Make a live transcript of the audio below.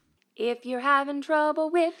If you're having trouble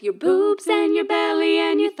with your boobs and your belly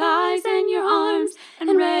and your thighs and your arms,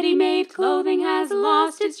 and ready-made clothing has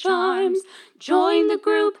lost its charms, join the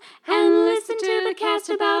group and listen to the cast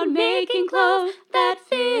about making clothes that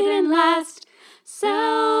fit and last.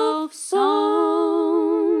 Self-sewn.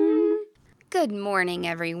 Good morning,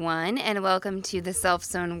 everyone, and welcome to the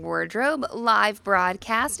Self-Sewn Wardrobe live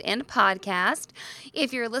broadcast and podcast.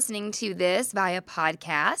 If you're listening to this via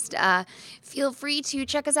podcast, feel free to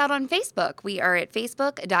check us out on Facebook. We are at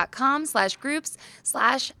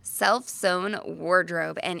facebook.com/groups/self-sewn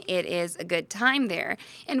wardrobe, and it is a good time there.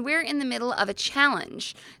 And we're in the middle of a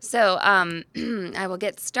challenge. So I will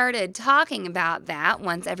get started talking about that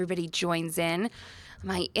once everybody joins in.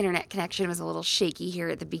 My internet connection was a little shaky here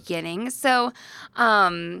at the beginning, so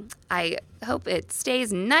I hope it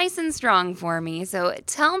stays nice and strong for me. So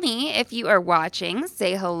tell me if you are watching.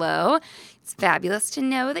 Say hello. It's fabulous to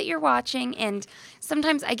know that you're watching, and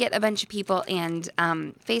sometimes I get a bunch of people, and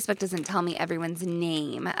Facebook doesn't tell me everyone's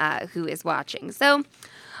name who is watching. So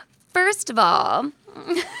first of all,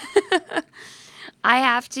 I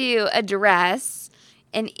have to address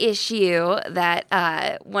an issue that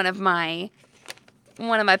one of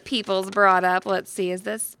my people's brought up. Let's see, is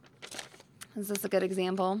this a good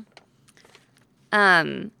example?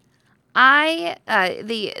 The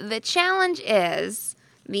challenge is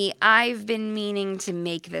I've been meaning to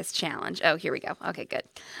make this challenge. Oh, here we go. Okay, good.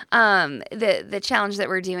 The challenge that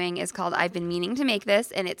we're doing is called I've been meaning to make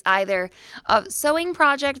this, and it's either a sewing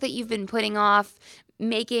project that you've been putting off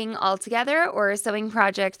making altogether, or a sewing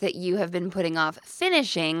project that you have been putting off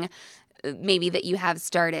finishing, maybe that you have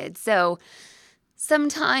started. So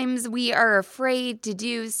sometimes we are afraid to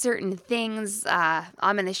do certain things.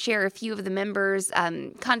 I'm going to share a few of the members'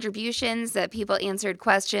 contributions that people answered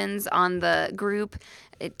questions on the group,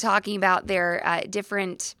 talking about their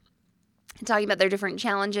different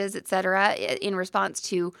challenges, etc., in response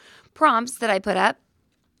to prompts that I put up.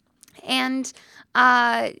 And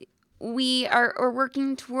we are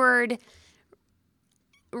working toward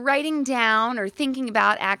writing down or thinking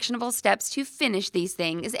about actionable steps to finish these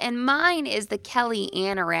things. And mine is the Kelly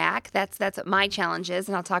anorak. That's what my challenge is,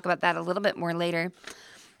 and I'll talk about that a little bit more later.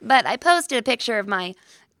 But I posted a picture of my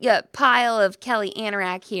pile of Kelly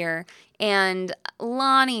anorak here, and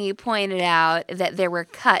Lonnie pointed out that there were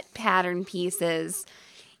cut pattern pieces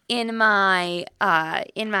in my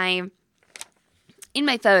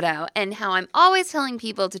photo, and how I'm always telling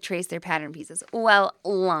people to trace their pattern pieces. Well,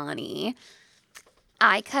 Lonnie,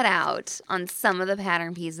 I cut out on some of the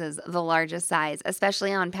pattern pieces the largest size,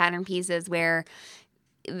 especially on pattern pieces where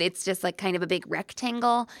it's just like kind of a big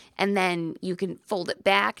rectangle, and then you can fold it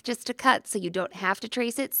back just to cut so you don't have to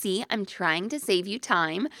trace it. See, I'm trying to save you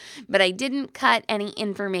time, but I didn't cut any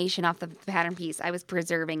information off the pattern piece. I was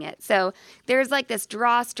preserving it. So there's like this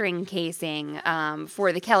drawstring casing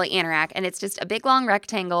for the Kelly anorak, and it's just a big long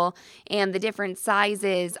rectangle, and the different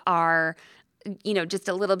sizes are just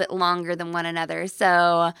a little bit longer than one another.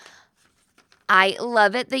 So I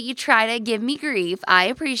love it that you try to give me grief. I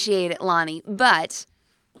appreciate it, Lonnie. But,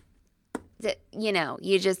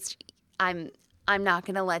 I'm not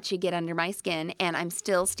going to let you get under my skin, and I'm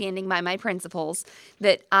still standing by my principles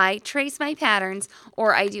that I trace my patterns,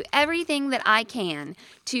 or I do everything that I can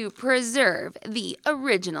to preserve the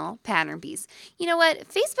original pattern piece. You know what?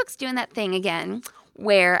 Facebook's doing that thing again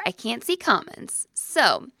where I can't see comments.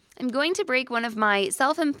 So I'm going to break one of my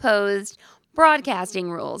self-imposed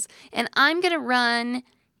broadcasting rules, and I'm going to run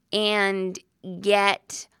and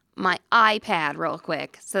get my iPad real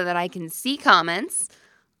quick so that I can see comments.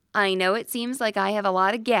 I know it seems like I have a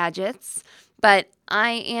lot of gadgets, but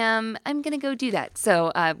I'm going to go do that.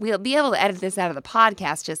 So we'll be able to edit this out of the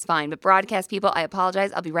podcast just fine, but broadcast people, I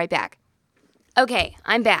apologize. I'll be right back. Okay,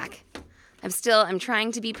 I'm back. I'm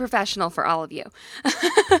trying to be professional for all of you.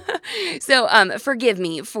 So forgive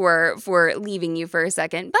me for leaving you for a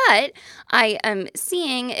second, but I am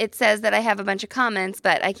seeing it says that I have a bunch of comments,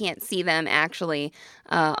 but I can't see them actually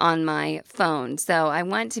on my phone. So I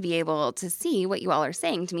want to be able to see what you all are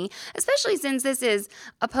saying to me, especially since this is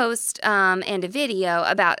a post and a video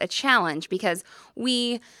about a challenge, because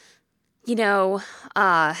we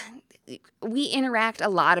interact a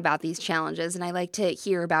lot about these challenges, and I like to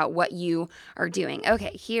hear about what you are doing.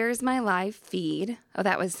 Okay, here's my live feed. Oh,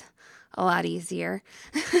 that was a lot easier.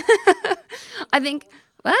 I think,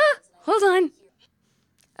 hold on.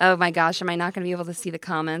 Oh my gosh, am I not going to be able to see the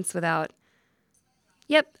comments without?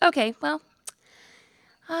 Yep, okay, well,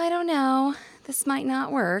 I don't know. This might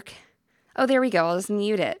not work. Oh, there we go. I'll just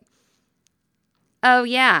mute it. Oh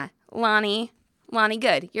yeah, Lonnie. Lonnie,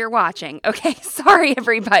 good. You're watching. Okay, sorry,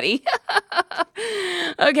 everybody.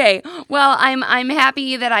 Okay, well, I'm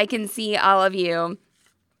happy that I can see all of you.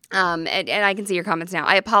 And I can see your comments now.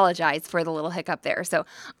 I apologize for the little hiccup there. So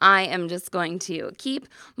I am just going to keep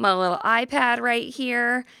my little iPad right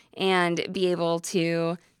here and be able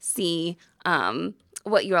to see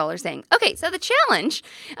what you all are saying. Okay, so the challenge,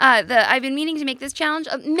 I've been meaning to make this challenge.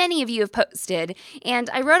 Many of you have posted, and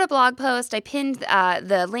I wrote a blog post. I pinned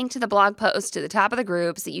the link to the blog post to the top of the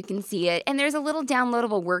group so you can see it. And there's a little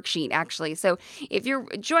downloadable worksheet, actually. So if you're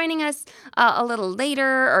joining us a little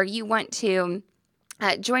later or you want to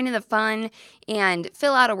join in the fun and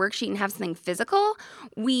fill out a worksheet and have something physical,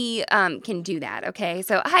 we can do that, okay?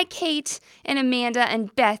 So hi, Kate and Amanda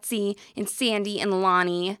and Betsy and Sandy and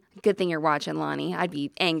Lonnie. Good thing you're watching, Lonnie. I'd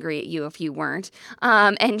be angry at you if you weren't.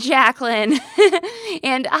 And Jacqueline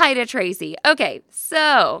and hi to Tracy. Okay,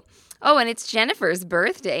 so... Oh, and it's Jennifer's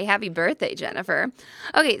birthday. Happy birthday, Jennifer.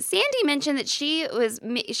 Okay, Sandy mentioned that she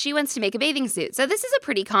wants to make a bathing suit. So this is a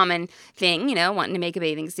pretty common thing, wanting to make a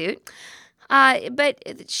bathing suit.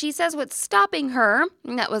 But she says what's stopping her,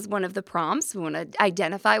 and that was one of the prompts, we want to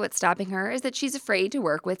identify what's stopping her, is that she's afraid to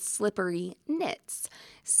work with slippery knits.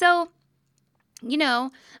 So,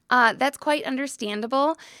 that's quite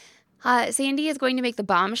understandable. Sandy is going to make the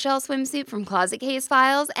bombshell swimsuit from Closet Case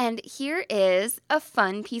Files, and here is a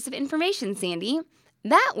fun piece of information, Sandy.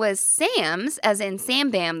 That was Sam's, as in Sam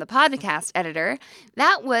Bam, the podcast editor.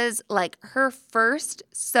 That was like her first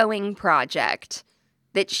sewing project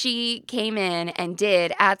that she came in and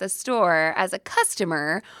did at the store as a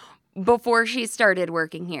customer before she started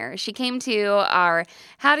working here. She came to our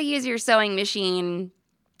How to Use Your Sewing Machine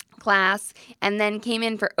class and then came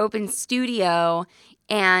in for Open Studio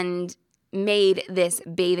and made this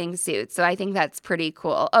bathing suit. So I think that's pretty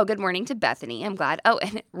cool. Oh, good morning to Bethany. I'm glad. Oh,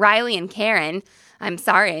 and Riley and Karen. I'm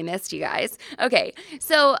sorry I missed you guys. Okay,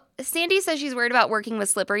 so Sandy says she's worried about working with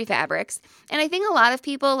slippery fabrics. And I think a lot of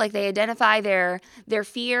people, they identify their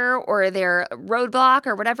fear or their roadblock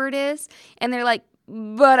or whatever it is. And they're like,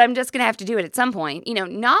 but I'm just going to have to do it at some point.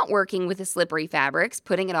 Not working with the slippery fabrics,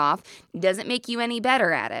 putting it off, doesn't make you any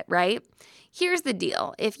better at it, right? Here's the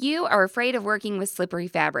deal. If you are afraid of working with slippery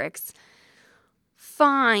fabrics,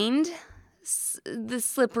 find the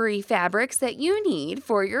slippery fabrics that you need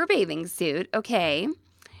for your bathing suit, okay?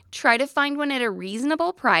 Try to find one at a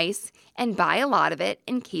reasonable price and buy a lot of it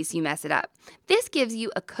in case you mess it up. This gives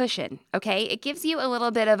you a cushion, okay? It gives you a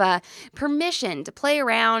little bit of a permission to play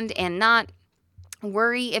around and not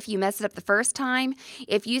worry if you mess it up the first time.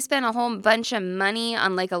 If you spend a whole bunch of money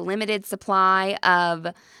on a limited supply of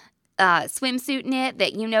swimsuit knit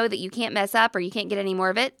that that you can't mess up or you can't get any more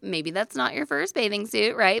of it, maybe that's not your first bathing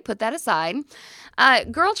suit, right? Put that aside.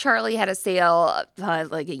 Girl Charlie had a sale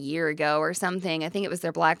a year ago or something. I think it was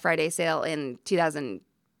their Black Friday sale in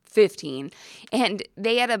 2015. And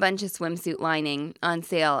they had a bunch of swimsuit lining on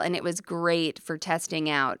sale, and it was great for testing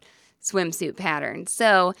out swimsuit patterns.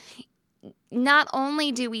 So not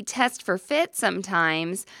only do we test for fit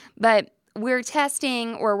sometimes, but we're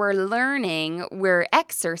testing or we're learning, we're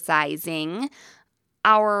exercising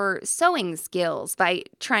our sewing skills by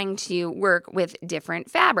trying to work with different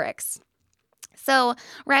fabrics. So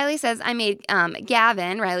Riley says, I made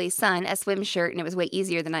Gavin, Riley's son, a swim shirt, and it was way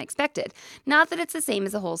easier than I expected. Not that it's the same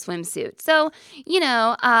as a whole swimsuit. So,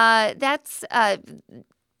 that's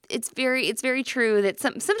it's very true that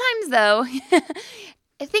sometimes though.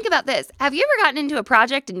 Think about this. Have you ever gotten into a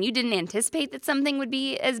project and you didn't anticipate that something would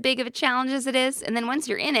be as big of a challenge as it is? And then once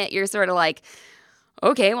you're in it, you're sort of like,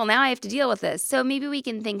 okay, well, now I have to deal with this. So maybe we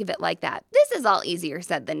can think of it like that. This is all easier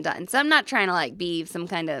said than done. So I'm not trying to be some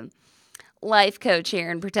kind of life coach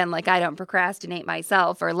here and pretend like I don't procrastinate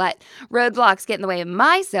myself or let roadblocks get in the way of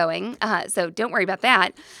my sewing. So don't worry about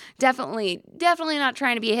that. Definitely not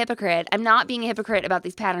trying to be a hypocrite. I'm not being a hypocrite about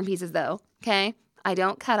these pattern pieces though. Okay. I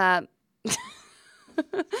don't cut up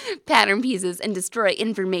pattern pieces and destroy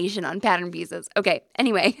information on pattern pieces. Okay,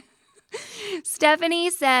 anyway. Stephanie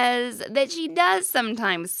says that she does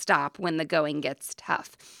sometimes stop when the going gets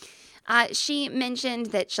tough. She mentioned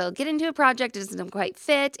that she'll get into a project that doesn't quite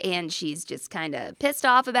fit, and she's just kind of pissed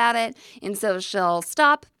off about it, and so she'll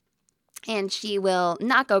stop, and she will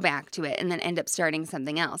not go back to it, and then end up starting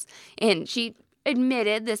something else. And she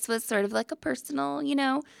admitted this was sort of like a personal,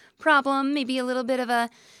 problem, maybe a little bit of a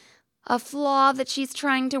flaw that she's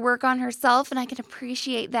trying to work on herself, and I can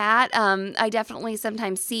appreciate that. I definitely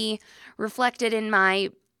sometimes see reflected in my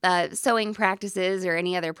sewing practices or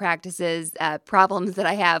any other practices, problems that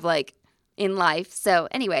I have in life. So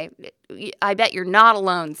anyway, I bet you're not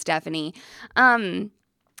alone, Stephanie.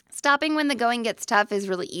 Stopping when the going gets tough is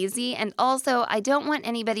really easy. And also, I don't want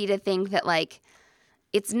anybody to think that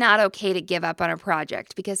it's not okay to give up on a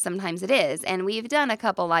project, because sometimes it is. And we've done a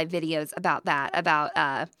couple live videos about that,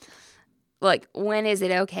 about like, when is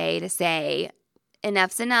it okay to say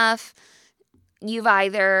enough's enough? You've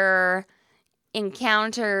either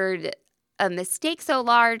encountered a mistake so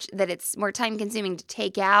large that it's more time consuming to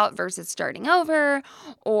take out versus starting over,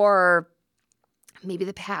 or maybe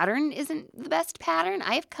the pattern isn't the best pattern.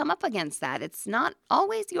 I have come up against that. It's not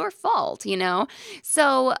always your fault,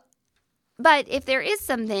 So, but if there is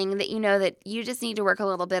something that that you just need to work a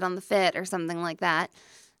little bit on the fit or something like that,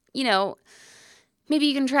 maybe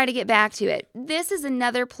you can try to get back to it. This is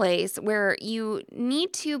another place where you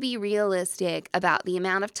need to be realistic about the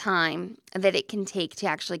amount of time that it can take to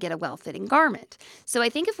actually get a well-fitting garment. So I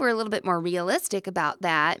think if we're a little bit more realistic about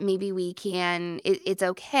that, maybe we can, it's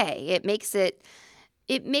okay. It makes it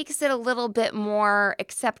a little bit more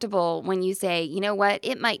acceptable when you say, you know what,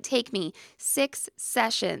 it might take me 6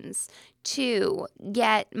 sessions to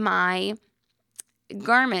get my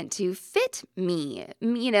garment to fit me,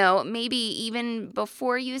 maybe even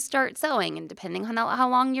before you start sewing, and depending on how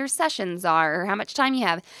long your sessions are or how much time you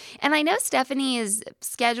have. And I know Stephanie's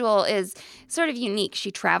schedule is sort of unique. She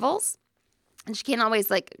travels. And she can't always,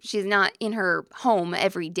 she's not in her home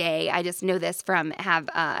every day. I just know this from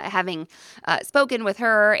having spoken with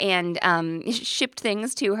her and shipped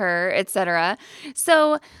things to her, etc.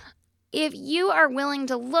 So if you are willing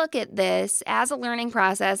to look at this as a learning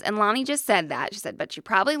process, and Lonnie just said that. She said, but you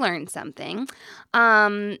probably learned something.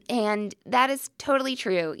 And that is totally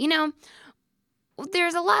true.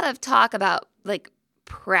 There's a lot of talk about,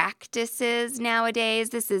 practices nowadays.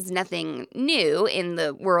 This is nothing new in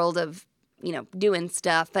the world of doing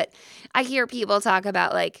stuff. But I hear people talk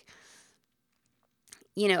about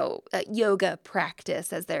yoga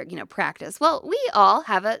practice as their, practice. Well, we all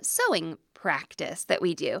have a sewing practice that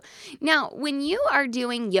we do. Now, when you are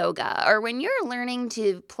doing yoga or when you're learning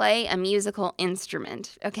to play a musical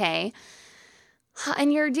instrument, okay,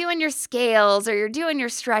 and you're doing your scales or you're doing your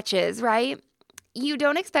stretches, right? You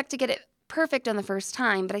don't expect to get it perfect on the first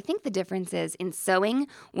time, but I think the difference is in sewing,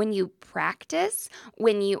 when you practice,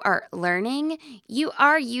 when you are learning, you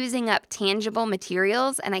are using up tangible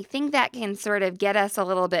materials, and I think that can sort of get us a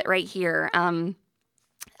little bit right here,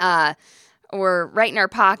 or right in our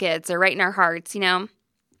pockets or right in our hearts,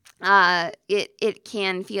 it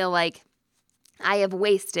can feel like I have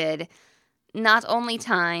wasted not only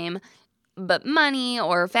time, but money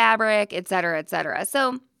or fabric, etc., etc.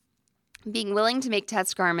 So being willing to make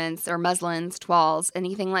test garments or muslins, toiles,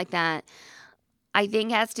 anything like that, I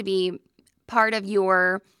think has to be part of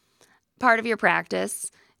your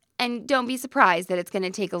practice. And don't be surprised that it's going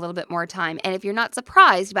to take a little bit more time. And if you're not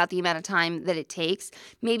surprised about the amount of time that it takes,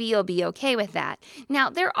 maybe you'll be okay with that.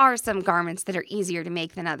 Now, there are some garments that are easier to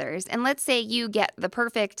make than others. And let's say you get the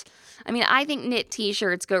perfect, I think knit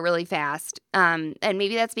t-shirts go really fast. And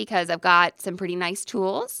maybe that's because I've got some pretty nice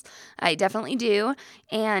tools. I definitely do.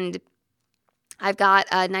 And I've got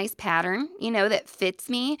a nice pattern, that fits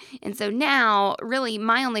me. And so now really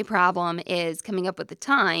my only problem is coming up with the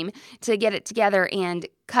time to get it together and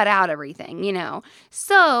cut out everything,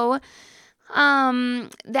 So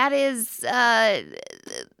that is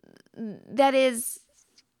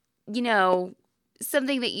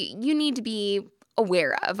something that you need to be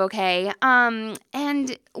aware of, okay?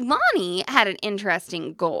 And Lonnie had an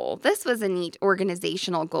interesting goal. This was a neat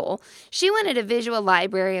organizational goal. She wanted a visual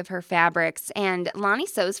library of her fabrics, and Lonnie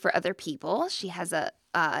sews for other people. She has a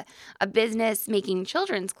business making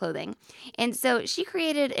children's clothing, and so she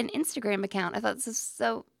created an Instagram account. I thought this was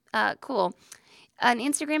so cool. An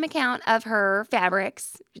Instagram account of her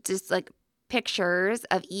fabrics, just pictures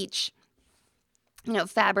of each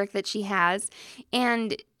fabric that she has,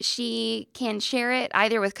 and she can share it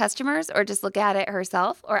either with customers or just look at it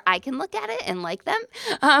herself, or I can look at it and like them.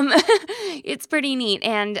 It's pretty neat.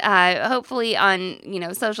 And hopefully on,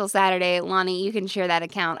 Social Saturday, Lonnie, you can share that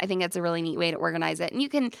account. I think that's a really neat way to organize it. And you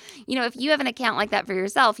can, if you have an account like that for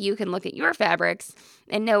yourself, you can look at your fabrics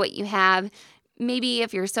and know what you have. Maybe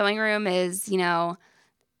if your sewing room is,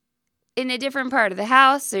 in a different part of the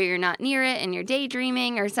house, or you're not near it and you're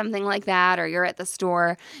daydreaming or something like that, or you're at the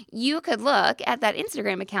store, you could look at that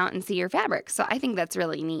Instagram account and see your fabrics. So I think that's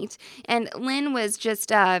really neat. And Lynn was just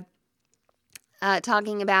talking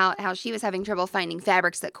about how she was having trouble finding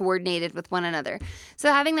fabrics that coordinated with one another.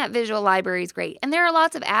 So having that visual library is great. And there are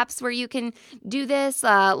lots of apps where you can do this,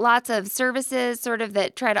 lots of services sort of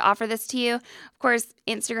that try to offer this to you. Of course,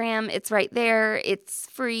 Instagram, it's right there. It's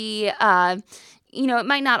free. It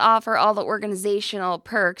might not offer all the organizational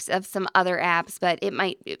perks of some other apps, but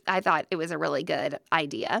I thought it was a really good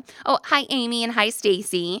idea. Oh, hi, Amy, and hi,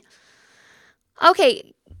 Stacy.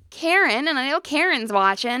 Okay, Karen, and I know Karen's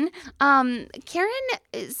watching, Karen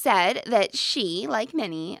said that she, like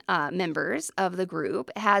many members of the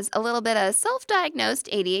group, has a little bit of self-diagnosed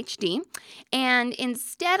ADHD, and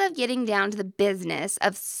instead of getting down to the business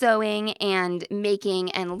of sewing and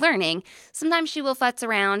making and learning, sometimes she will futz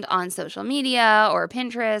around on social media or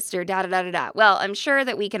Pinterest or da-da-da-da-da. Well, I'm sure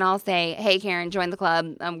that we can all say, hey, Karen, join the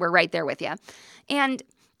club. We're right there with you. And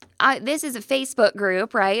this is a Facebook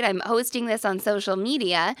group, right? I'm hosting this on social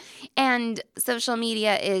media, and social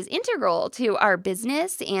media is integral to our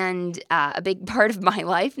business and a big part of my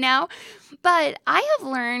life now. But I have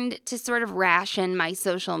learned to sort of ration my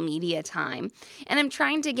social media time, and I'm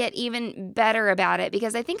trying to get even better about it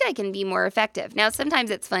because I think I can be more effective. Now,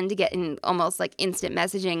 sometimes it's fun to get in almost like instant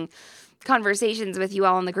messaging conversations with you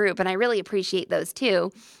all in the group, and I really appreciate those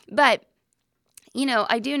too. But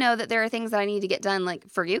I do know that there are things that I need to get done, like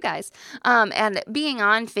for you guys. And being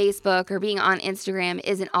on Facebook or being on Instagram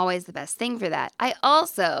isn't always the best thing for that. I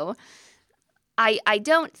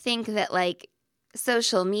don't think that like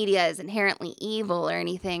social media is inherently evil or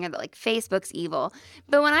anything, or that like Facebook's evil.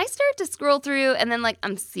 But when I start to scroll through and then like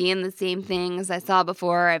I'm seeing the same things I saw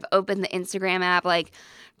before, I've opened the Instagram app like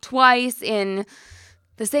twice in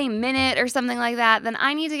the same minute or something like that, then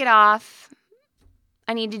I need to get off.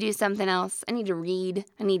 I need to do something else. I need to read.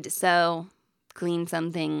 I need to sew, clean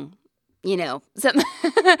something,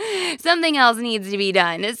 something else needs to be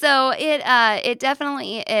done. So it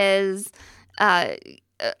definitely is a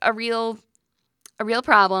real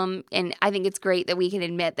problem. And I think it's great that we can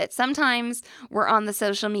admit that sometimes we're on the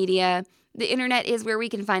social media. The internet is where we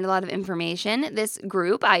can find a lot of information. This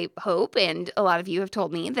group, I hope, and a lot of you have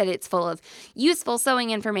told me that it's full of useful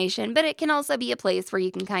sewing information, but it can also be a place where you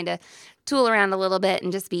can kind of tool around a little bit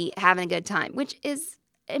and just be having a good time, which is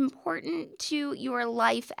important to your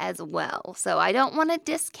life as well. So I don't want to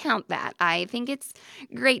discount that. I think it's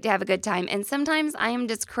great to have a good time. And sometimes I am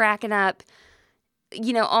just cracking up,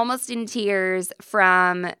 almost in tears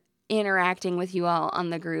from interacting with you all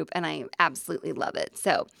on the group, and I absolutely love it.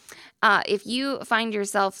 So if you find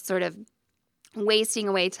yourself sort of wasting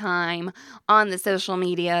away time on the social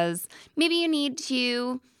medias, maybe you need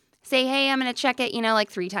to say, hey, I'm going to check it, like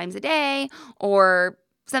 3 times a day or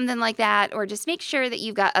something like that, or just make sure that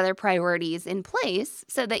you've got other priorities in place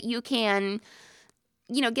so that you can,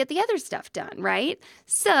 get the other stuff done, right?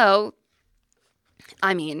 So,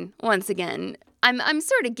 once again, I'm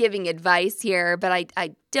sort of giving advice here, but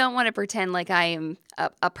I don't want to pretend like I am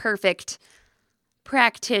a perfect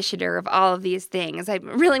practitioner of all of these things. I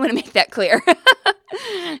really want to make that clear.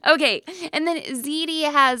 Okay, and then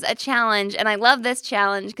ZD has a challenge, and I love this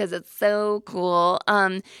challenge because it's so cool.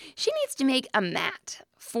 She needs to make a mat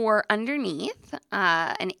for underneath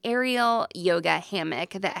an aerial yoga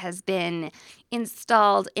hammock that has been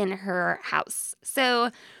installed in her house. So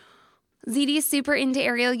ZD is super into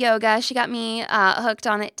aerial yoga. She got me hooked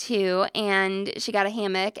on it too, and she got a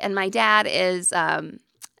hammock, and my dad is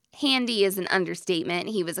handy is an understatement.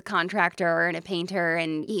 He was a contractor and a painter,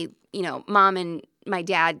 and he, Mom and my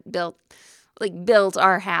dad built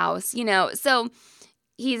our house, so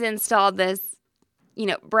he's installed this,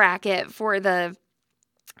 bracket for the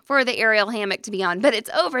aerial hammock to be on, but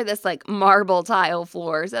it's over this like marble tile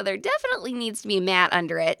floor. So there definitely needs to be a mat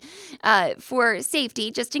under it for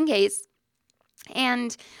safety, just in case.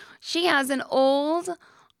 And she has an old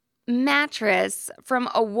mattress from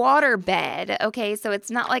a water bed. Okay, so it's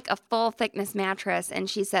not like a full thickness mattress. And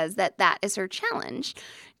she says that is her challenge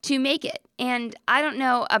to make it. And I don't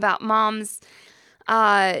know about Mom's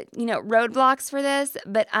roadblocks for this,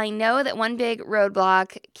 but I know that one big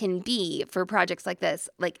roadblock can be for projects like this,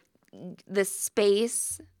 like the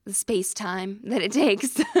space time that it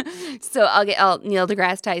takes. So I'll Neil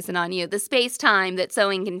deGrasse Tyson on you. The space time that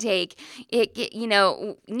sewing can take.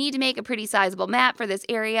 Need to make a pretty sizable mat for this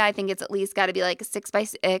area. I think it's at least got to be like a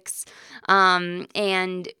 6x6.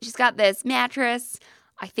 And she's got this mattress.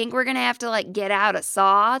 I think we're going to have to like get out a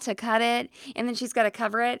saw to cut it, and then she's got to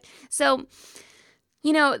cover it. So,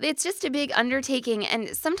 it's just a big undertaking, and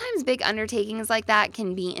sometimes big undertakings like that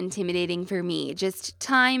can be intimidating for me. Just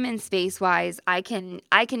time and space-wise, I can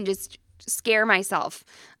just scare myself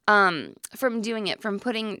from doing it, from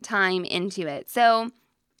putting time into it. So,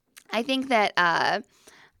 I think that I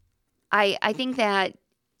think that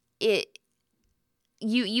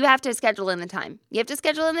you have to schedule in the time. You have to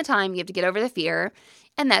schedule in the time. You have to get over the fear,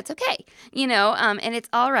 and that's okay. And it's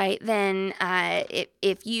all right then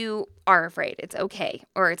if you are afraid. It's okay.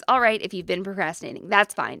 Or it's all right if you've been procrastinating.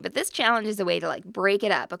 That's fine. But this challenge is a way to like break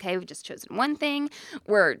it up, okay? We've just chosen one thing.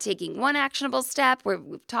 We're taking one actionable step.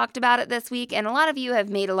 We've talked about it this week, and a lot of you have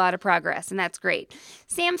made a lot of progress, and that's great.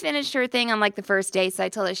 Sam finished her thing on like the first day, so I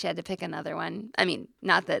told her she had to pick another one. I mean,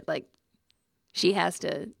 not that like she has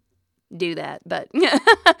to do that, but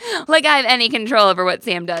like I have any control over what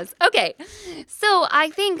Sam does. Okay, so I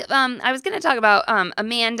think I was going to talk about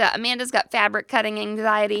Amanda. Amanda's got fabric cutting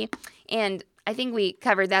anxiety, and I think we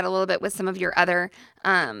covered that a little bit with some of your other,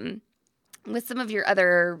 what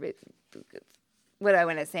do I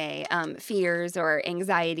want to say, fears or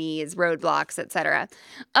anxieties, roadblocks, etc.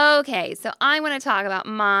 Okay, so I want to talk about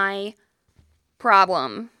my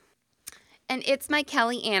problem. And it's my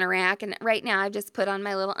Kelly anorak, and right now I've just put on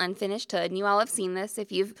my little unfinished hood, and you all have seen this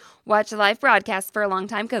if you've watched the live broadcast for a long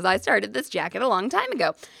time, because I started this jacket a long time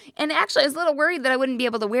ago. And actually, I was a little worried that I wouldn't be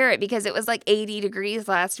able to wear it because it was like 80 degrees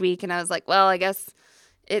last week, and I was like, well, I guess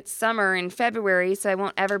it's summer in February, so I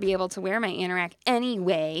won't ever be able to wear my anorak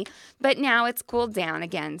anyway. But now it's cooled down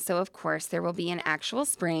again, so of course there will be an actual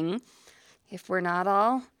spring if we're not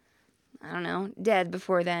all, I don't know, dead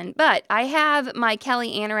before then. But I have my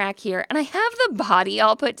Kelly anorak here, and I have the body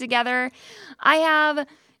all put together. I have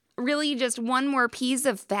really just one more piece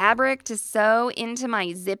of fabric to sew into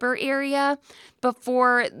my zipper area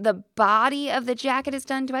before the body of the jacket is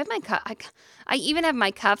done. Do I have my cuff? I even have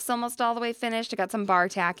my cuffs almost all the way finished. I got some bar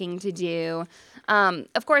tacking to do.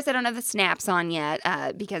 Of course, I don't have the snaps on yet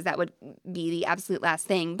because that would be the absolute last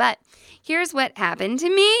thing. But here's what happened to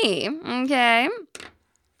me, okay?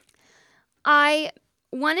 I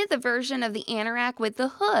wanted the version of the anorak with the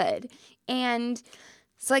hood, and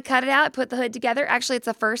so I cut it out, put the hood together. Actually, it's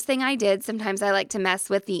the first thing I did. Sometimes I like to mess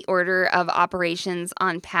with the order of operations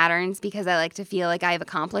on patterns because I like to feel like I've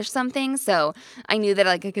accomplished something. So I knew that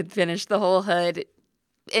like I could finish the whole hood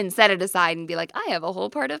and set it aside and be like, I have a whole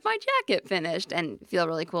part of my jacket finished, and feel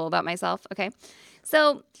really cool about myself. Okay,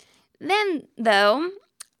 so then though,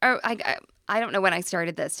 I don't know when I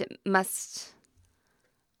started this. It must.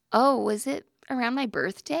 Oh, was it around my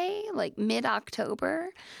birthday, like mid-October?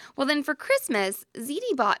 Well, then for Christmas,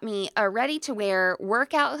 ZD bought me a ready-to-wear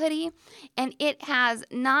workout hoodie, and it has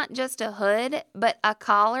not just a hood, but a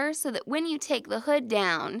collar, so that when you take the hood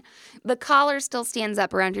down, the collar still stands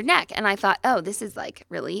up around your neck. And I thought, oh, this is like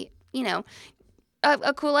really,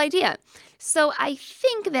 a cool idea. So I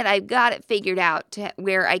think that I've got it figured out to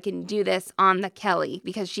where I can do this on the Kelly,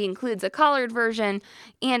 because she includes a collared version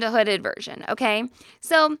and a hooded version, okay?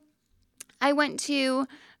 So I went to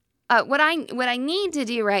what I need to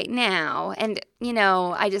do right now, and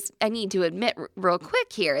I need to admit real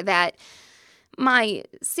quick here that my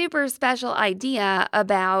super special idea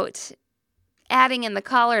about adding in the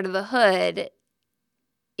collar to the hood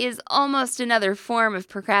is almost another form of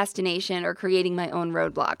procrastination or creating my own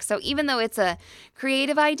roadblock. So even though it's a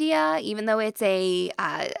creative idea, even though it's a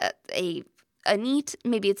neat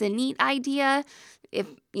idea, if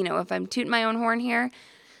I'm tooting my own horn here,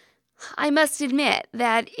 I must admit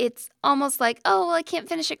that it's almost like, oh, well, I can't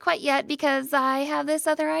finish it quite yet because I have this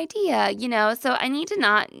other idea, So I need to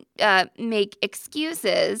not make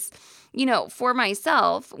excuses, for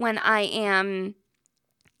myself when I am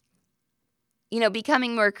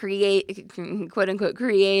becoming more quote unquote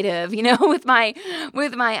creative, with my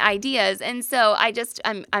ideas. And so I'm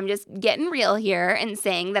just getting real here and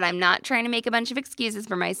saying that I'm not trying to make a bunch of excuses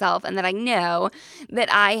for myself, and that I know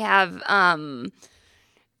that I have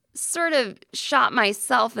sort of shot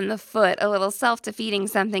myself in the foot, a little self-defeating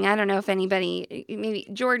something. I don't know if anybody, maybe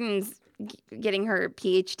Jordan's getting her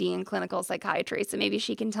PhD in clinical psychiatry, so maybe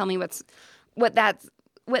she can tell me what that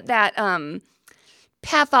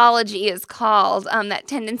pathology is called, that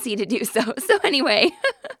tendency to do so. So anyway,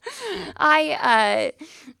 I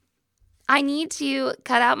need to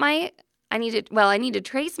cut out I need to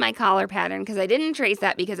trace my collar pattern, because I didn't trace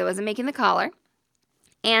that because I wasn't making the collar.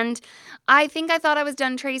 And I think I thought I was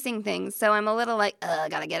done tracing things, so I'm a little like, I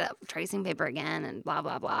gotta get up tracing paper again and blah,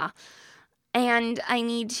 blah, blah. And I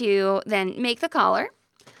need to then make the collar.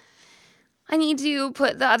 I need to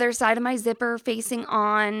put the other side of my zipper facing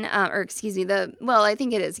on, I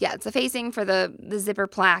think it is. Yeah, it's a facing for the zipper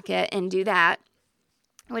placket, and do that,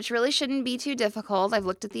 which really shouldn't be too difficult. I've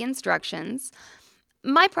looked at the instructions.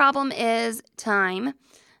 My problem is time.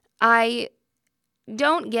 I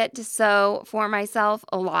don't get to sew for myself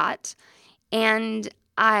a lot, and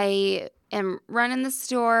I am running the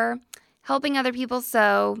store, helping other people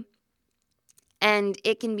sew, and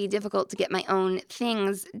it can be difficult to get my own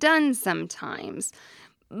things done sometimes.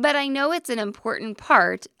 But I know it's an important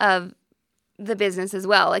part of the business as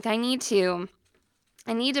well. Like I need to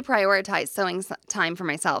prioritize sewing time for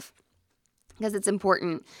myself because it's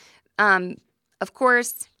important. Of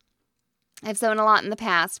course, I've sewn a lot in the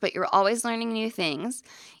past, but you're always learning new things.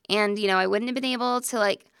 And, I wouldn't have been able to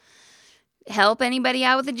like help anybody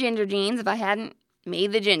out with the ginger jeans if I hadn't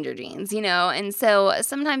made the ginger jeans, And so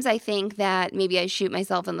sometimes I think that maybe I shoot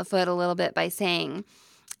myself in the foot a little bit by saying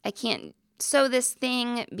I can't sew this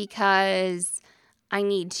thing because I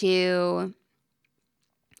need to,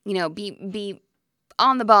 be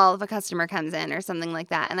on the ball if a customer comes in or something like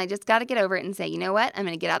that. And I just got to get over it and say, you know what? I'm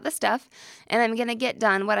going to get out the stuff and I'm going to get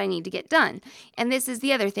done what I need to get done. And this is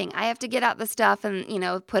the other thing. I have to get out the stuff and,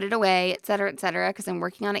 put it away, et cetera, because I'm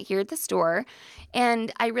working on it here at the store.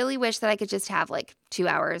 And I really wish that I could just have like 2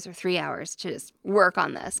 hours or 3 hours to just work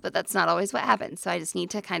on this, but that's not always what happens. So I just need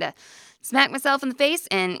to kind of smack myself in the face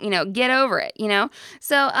and, get over it,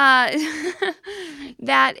 So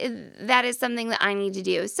that is something that I need to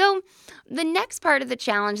do. So the next part of the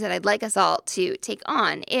challenge that I'd like us all to take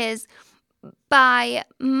on is by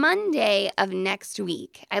Monday of next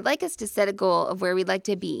week, I'd like us to set a goal of where we'd like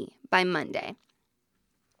to be by Monday.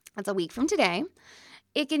 That's a week from today.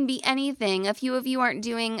 It can be anything. A few of you aren't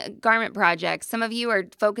doing garment projects. Some of you are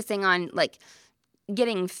focusing on like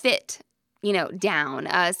getting fit, down.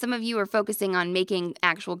 Some of you are focusing on making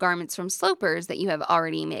actual garments from slopers that you have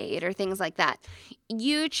already made or things like that.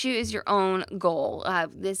 You choose your own goal.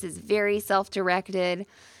 This is very self-directed.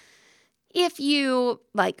 If you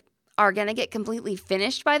are going to get completely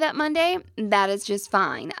finished by that Monday, that is just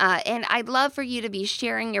fine. And I'd love for you to be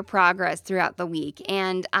sharing your progress throughout the week.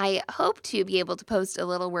 And I hope to be able to post a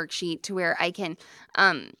little worksheet to where I can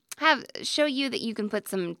show you that you can put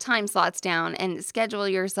some time slots down and schedule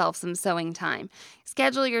yourself some sewing time.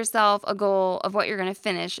 Schedule yourself a goal of what you're going to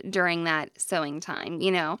finish during that sewing time,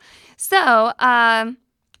 So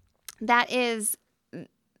that is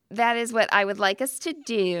what I would like us to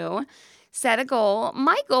do. Set a goal.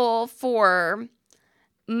 My goal for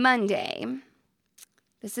Monday,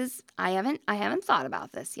 I haven't thought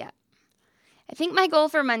about this yet. I think my goal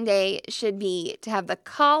for Monday should be to have the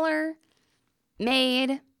collar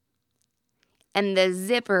made and the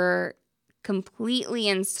zipper completely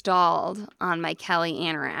installed on my Kelly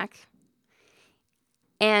anorak.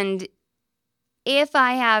 And if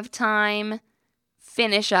I have time,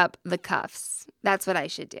 finish up the cuffs. That's what I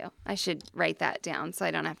should do. I should write that down so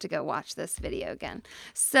I don't have to go watch this video again.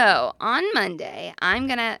 So on Monday, I'm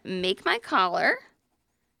going to make my collar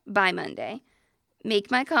by Monday. Make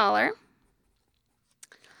my collar.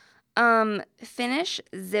 Finish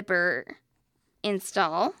zipper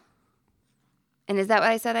install. And is that what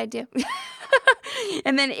I said I'd do?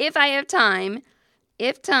 And then if I have time,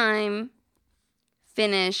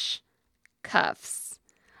 finish cuffs.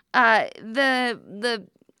 The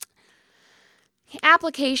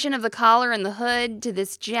application of the collar and the hood to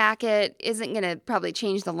this jacket isn't going to probably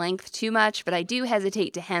change the length too much, but I do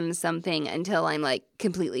hesitate to hem something until I'm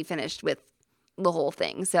completely finished with the whole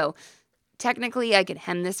thing. So technically I could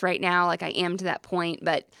hem this right now, I am to that point,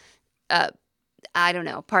 but I don't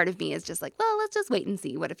know. Part of me is just well, let's just wait and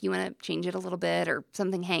see. What if you want to change it a little bit or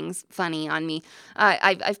something hangs funny on me?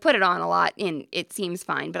 I've put it on a lot and it seems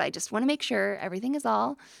fine, but I just want to make sure everything is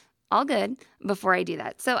all good before I do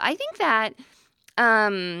that. So I think that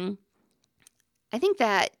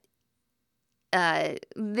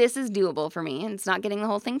this is doable for me, and it's not getting the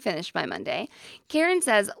whole thing finished by Monday. Karen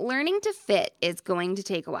says, learning to fit is going to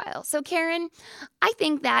take a while. So Karen, I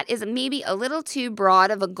think that is maybe a little too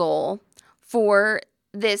broad of a goal for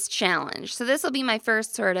this challenge. So this will be my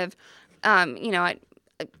first sort of,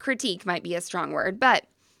 critique might be a strong word, but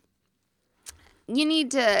you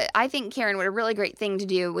need to, I think, Karen, what a really great thing to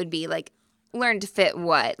do would be learn to fit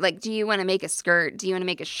what? Do you want to make a skirt? Do you want to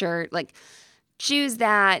make a shirt? Choose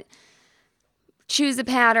that. Choose a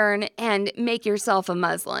pattern and make yourself a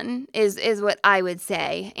muslin is what I would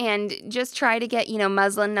say. And just try to get,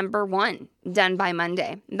 muslin number 1 done by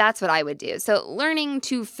Monday. That's what I would do. So learning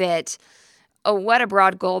to fit, what a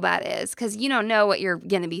broad goal that is, because you don't know what you're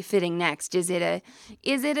going to be fitting next. Is it a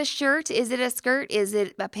shirt? Is it a skirt? Is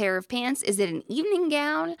it a pair of pants? Is it an evening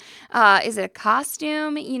gown? Is it a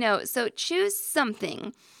costume? So choose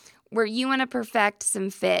something where you want to perfect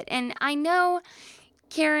some fit. And I know,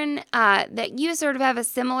 Karen, that you sort of have a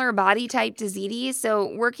similar body type to ZD, so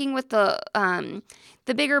working with the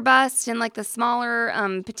bigger bust and the smaller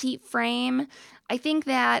petite frame, I think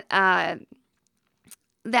that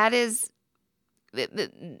that is.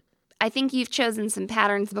 I think you've chosen some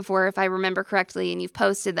patterns before, if I remember correctly, and you've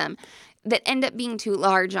posted them. that end up being too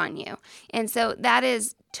large on you. And so that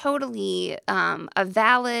is totally a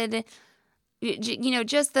valid,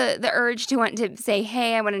 just the urge to want to say,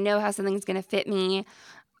 hey, I want to know how something's going to fit me.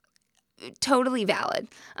 Totally valid.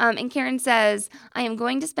 And Karen says, I am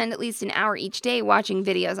going to spend at least an hour each day watching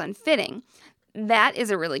videos on fitting. That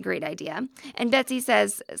is a really great idea. And Betsy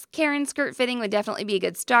says, Karen, skirt fitting would definitely be a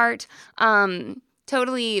good start.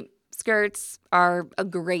 Totally, skirts are a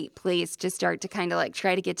great place to start to kind of like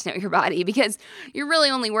try to get to know your body, because you're really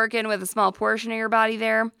only working with a small portion of your body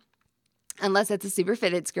there, unless it's a super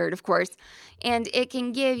fitted skirt, of course. And it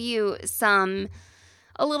can give you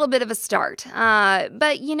a little bit of a start.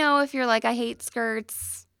 But, if you're like, I hate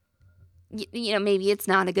skirts, maybe it's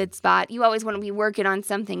not a good spot. You always want to be working on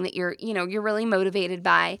something that you're really motivated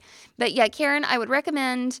by. But yeah, Karen, I would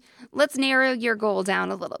recommend, let's narrow your goal down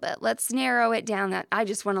a little bit. Let's narrow it down that I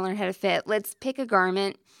just want to learn how to fit. Let's pick a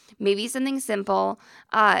garment, maybe something simple,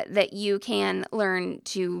 that you can learn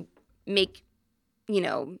to make,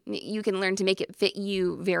 you can learn to make it fit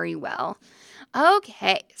you very well.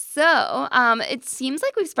 Okay, so it seems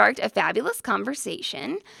like we've sparked a fabulous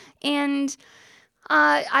conversation, and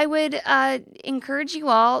I would encourage you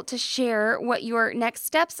all to share what your next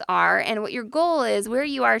steps are and what your goal is, where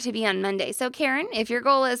you are to be on Monday. So Karen, if your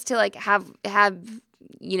goal is to like have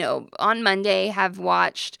on Monday have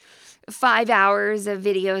watched 5 hours of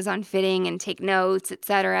videos on fitting and take notes,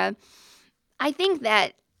 etc., I think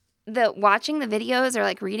that watching the videos or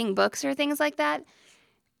like reading books or things like that,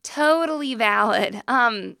 totally valid.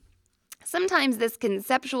 Sometimes this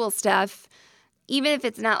conceptual stuff, even if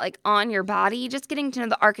it's not like on your body, just getting to know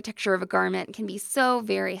the architecture of a garment can be so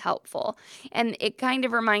very helpful. And it kind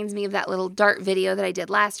of reminds me of that little dart video that I did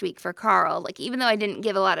last week for Carl. Like, even though I didn't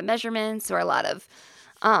give a lot of measurements or a lot of,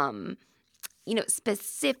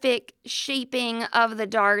 specific shaping of the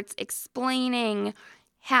darts, explaining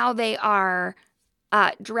how they are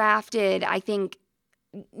drafted, I think,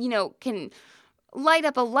 can light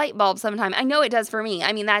up a light bulb sometime. I know it does for me.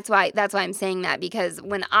 I mean, that's why I'm saying that, because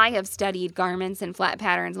when I have studied garments and flat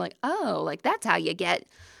patterns, I'm like, oh, like that's how you get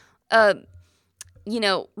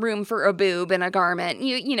room for a boob in a garment.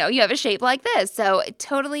 You have a shape like this. So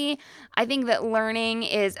totally, I think that learning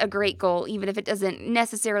is a great goal, even if it doesn't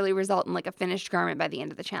necessarily result in like a finished garment by the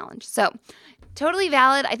end of the challenge. So totally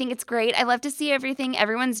valid. I think it's great. I love to see everything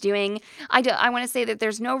everyone's doing. I want to say that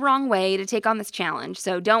there's no wrong way to take on this challenge.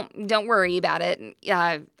 So don't worry about it.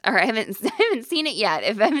 Or I haven't seen it yet.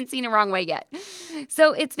 If I haven't seen a wrong way yet.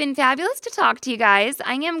 So it's been fabulous to talk to you guys.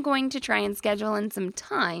 I am going to try and schedule in some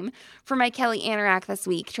time for my Kelly Anorak this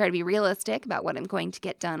week. Try to be realistic about what I'm going to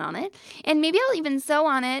get done on it. And maybe I'll even sew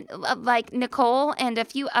on it, like Nicole and a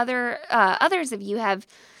few others of you have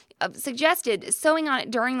suggested sewing on it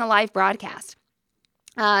during the live broadcast.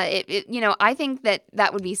 I think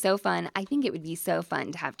that would be so fun. I think it would be so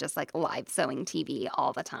fun to have just like live sewing TV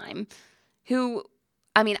all the time.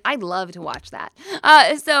 I'd love to watch that.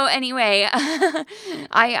 So anyway,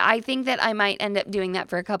 I think that I might end up doing that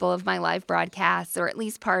for a couple of my live broadcasts, or at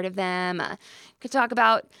least part of them. Could talk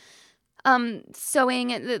about sewing.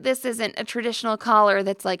 This isn't a traditional collar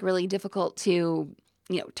that's like really difficult to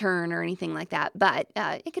turn or anything like that, but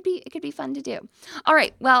it could be fun to do. All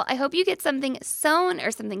right, well, I hope you get something sewn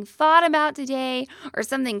or something thought about today or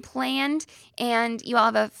something planned, and you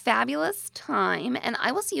all have a fabulous time, and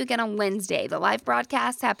I will see you again on Wednesday. The live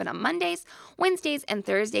broadcasts happen on Mondays, Wednesdays, and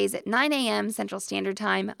Thursdays at 9 a.m. Central Standard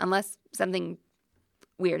Time, unless something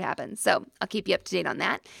weird happens. So I'll keep you up to date on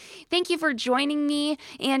that. Thank you for joining me.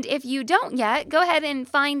 And if you don't yet, go ahead and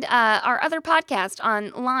find our other podcast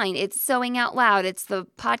online. It's Sewing Out Loud. It's the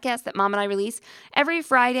podcast that Mom and I release every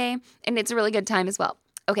Friday, and it's a really good time as well.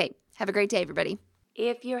 Okay, have a great day, everybody.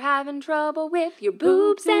 If you're having trouble with your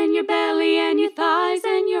boobs and your belly and your thighs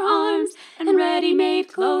and your arms, and ready-made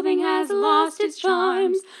clothing has lost its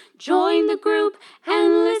charms, join the group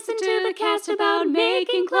and listen to the cast about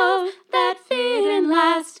making clothes that fit and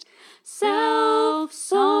last. So